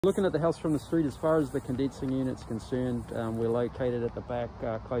Looking at the house from the street, as far as the condensing unit's concerned, we're located at the back,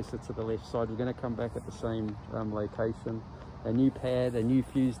 closer to the left side. We're going to come back at the same location. A new pad, a new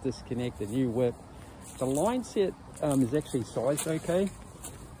fuse disconnect, a new whip. The line set is actually sized okay.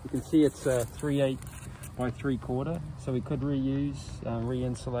 You can see it's 3/8 by 3/4, so we could reuse,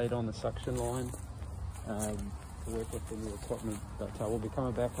 re-insulate on the suction line to work with the new equipment, but we'll be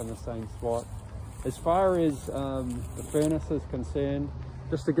coming back on the same spot. As far as the furnace is concerned,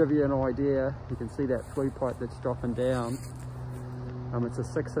 just to give you an idea, you can see that flue pipe that's dropping down. It's a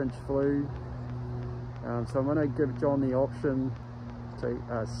 6-inch flue. So I'm going to give John the option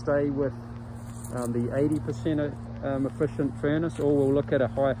to stay with the 80% efficient furnace, or we'll look at a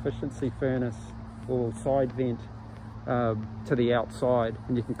high efficiency furnace or side vent to the outside,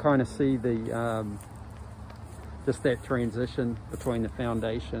 and you can kind of see the just that transition between the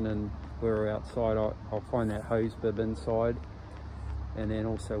foundation and where we're outside. I'll find that hose bib inside, and then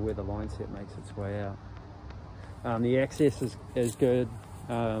also where the line set makes its way out. The access is good.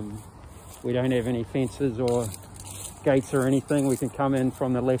 We don't have any fences or gates or anything. We can come in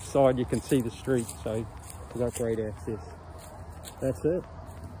from the left side. You can see the street, so we've got great access. That's it.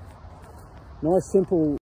 Nice, simple